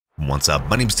What's up,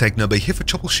 my name is TechNobo here for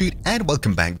Troubleshoot and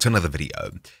welcome back to another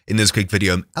video. In this quick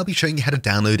video, I'll be showing you how to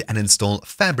download and install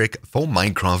Fabric for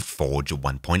Minecraft Forge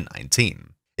 1.19.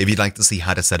 If you'd like to see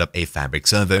how to set up a Fabric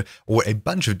server or a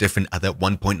bunch of different other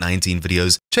 1.19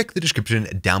 videos, check the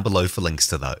description down below for links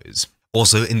to those.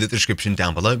 Also in the description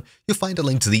down below, you'll find a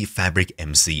link to the Fabric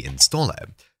MC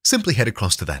installer. Simply head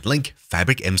across to that link,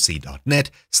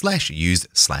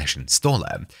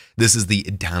 fabricmc.net/used/installer. This is the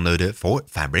downloader for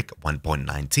Fabric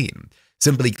 1.19.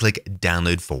 Simply click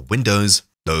download for Windows,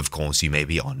 though of course you may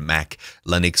be on Mac,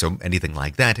 Linux or anything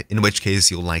like that, in which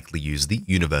case you'll likely use the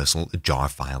universal jar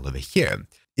file over here.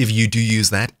 If you do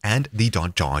use that and the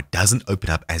 .jar doesn't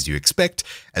open up as you expect,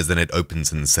 as then it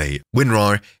opens in say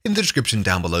WinRAR, in the description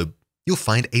down below you'll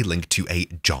find a link to a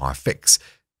jar fix.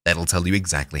 That'll tell you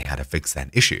exactly how to fix that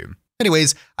issue.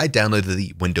 Anyways, I downloaded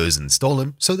the Windows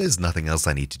installer, so there's nothing else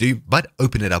I need to do but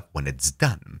open it up when it's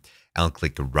done. I'll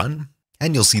click Run,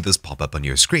 and you'll see this pop up on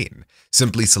your screen.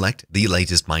 Simply select the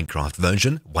latest Minecraft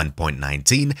version,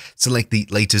 1.19, select the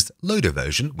latest loader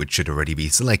version, which should already be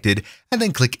selected, and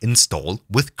then click Install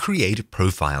with Create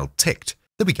Profile ticked.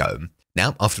 There we go.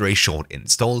 Now, after a short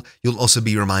install, you'll also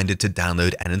be reminded to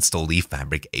download and install the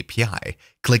Fabric API.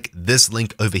 Click this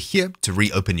link over here to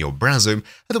reopen your browser,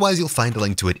 otherwise you'll find a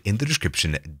link to it in the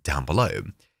description down below.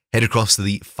 Head across to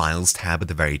the Files tab at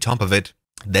the very top of it,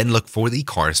 then look for the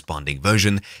corresponding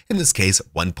version, in this case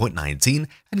 1.19,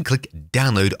 and click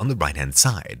Download on the right-hand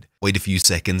side. Wait a few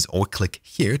seconds or click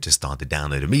here to start the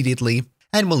download immediately,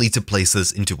 and we'll need to place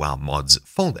this into our mods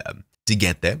folder. To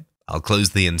get there, I'll close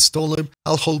the installer,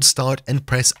 I'll hold start and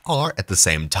press R at the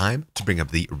same time to bring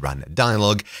up the run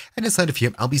dialog, and inside of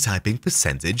here I'll be typing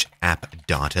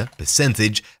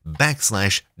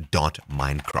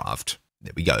 %appdata%\.minecraft.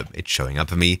 There we go, it's showing up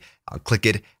for me. I'll click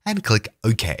it and click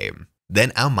OK.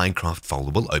 Then our Minecraft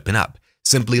folder will open up.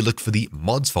 Simply look for the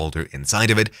mods folder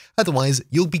inside of it, otherwise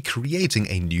you'll be creating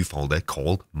a new folder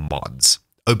called mods.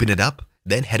 Open it up,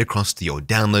 then head across to your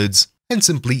downloads, and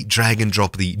simply drag and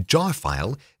drop the jar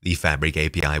file, the Fabric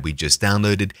API we just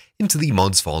downloaded, into the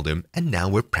mods folder, and now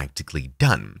we're practically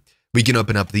done. We can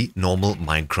open up the normal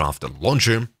Minecraft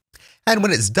launcher, and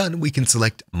when it's done, we can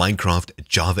select Minecraft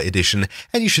Java Edition,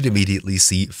 and you should immediately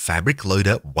see Fabric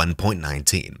Loader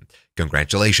 1.19.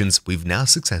 Congratulations, we've now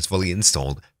successfully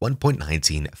installed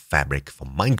 1.19 Fabric for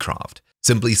Minecraft.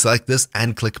 Simply select this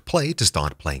and click play to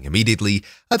start playing immediately.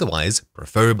 Otherwise,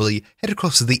 preferably, head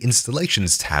across to the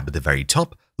Installations tab at the very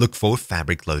top, look for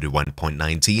Fabric Loader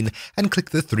 1.19 and click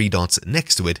the three dots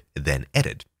next to it, then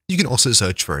Edit. You can also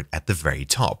search for it at the very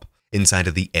top. Inside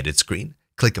of the Edit screen,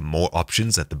 click More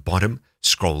Options at the bottom,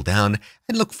 scroll down,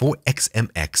 and look for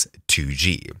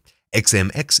XMX2G.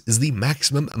 XMX is the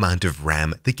maximum amount of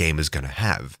RAM the game is going to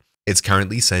have. It's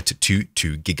currently set to 2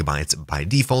 GB by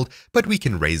default, but we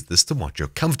can raise this to what you're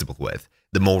comfortable with.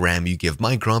 The more RAM you give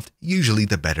Minecraft, usually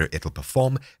the better it'll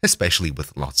perform, especially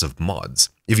with lots of mods.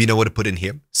 If you know what to put in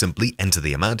here, simply enter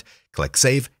the amount, click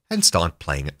Save, and start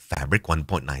playing Fabric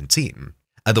 1.19.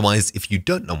 Otherwise, if you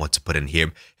don't know what to put in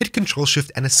here, hit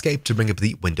Ctrl-Shift and Escape to bring up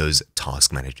the Windows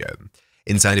Task Manager.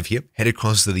 Inside of here, head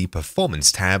across to the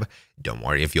Performance tab. Don't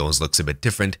worry if yours looks a bit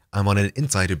different, I'm on an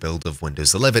insider build of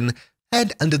Windows 11,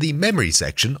 and under the Memory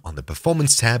section on the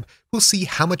Performance tab, we'll see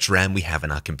how much RAM we have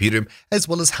in our computer, as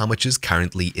well as how much is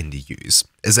currently in use.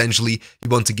 Essentially, you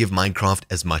want to give Minecraft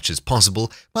as much as possible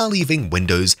while leaving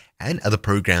Windows and other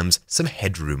programs some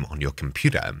headroom on your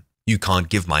computer. You can't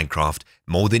give Minecraft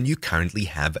more than you currently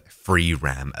have free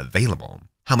RAM available.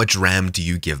 How much RAM do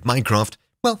you give Minecraft?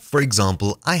 Well, for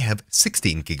example, I have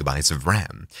 16 GB of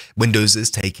RAM. Windows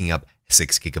is taking up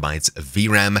 6 GB of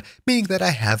VRAM, meaning that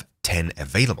I have 10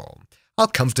 available. I'll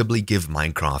comfortably give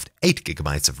Minecraft 8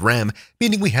 GB of RAM,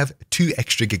 meaning we have 2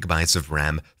 extra gigabytes of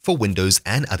RAM for Windows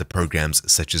and other programs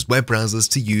such as web browsers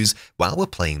to use while we're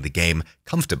playing the game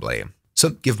comfortably. So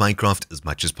give Minecraft as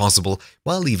much as possible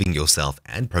while leaving yourself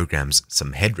and programs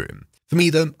some headroom. For me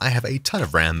though, I have a ton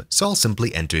of RAM, so I'll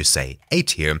simply enter say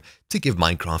 8 here to give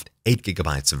Minecraft 8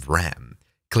 GB of RAM.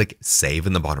 Click Save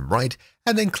in the bottom right,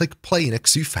 and then click Play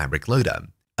next to Fabric Loader.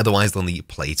 Otherwise, on the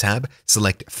Play tab,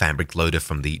 select Fabric Loader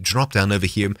from the drop-down over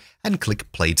here and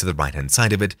click Play to the right-hand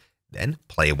side of it, then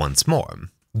play once more.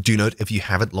 Do note if you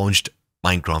haven't launched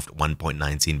Minecraft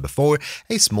 1.19 before,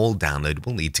 a small download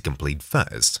will need to complete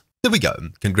first. There we go.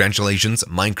 Congratulations,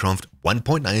 Minecraft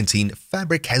 1.19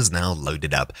 Fabric has now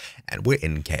loaded up, and we're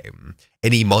in game.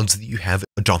 Any mods that you have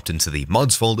dropped into the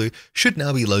mods folder should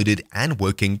now be loaded and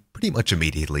working pretty much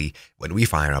immediately when we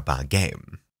fire up our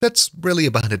game. That's really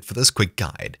about it for this quick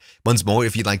guide. Once more,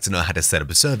 if you'd like to know how to set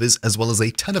up servers, as well as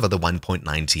a ton of other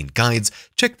 1.19 guides,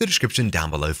 check the description down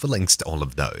below for links to all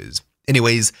of those.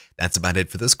 Anyways, that's about it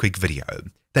for this quick video.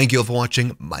 Thank you all for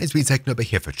watching. My sweet Technoba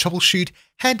here for Troubleshoot,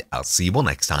 and I'll see you all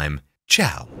next time.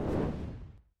 Ciao.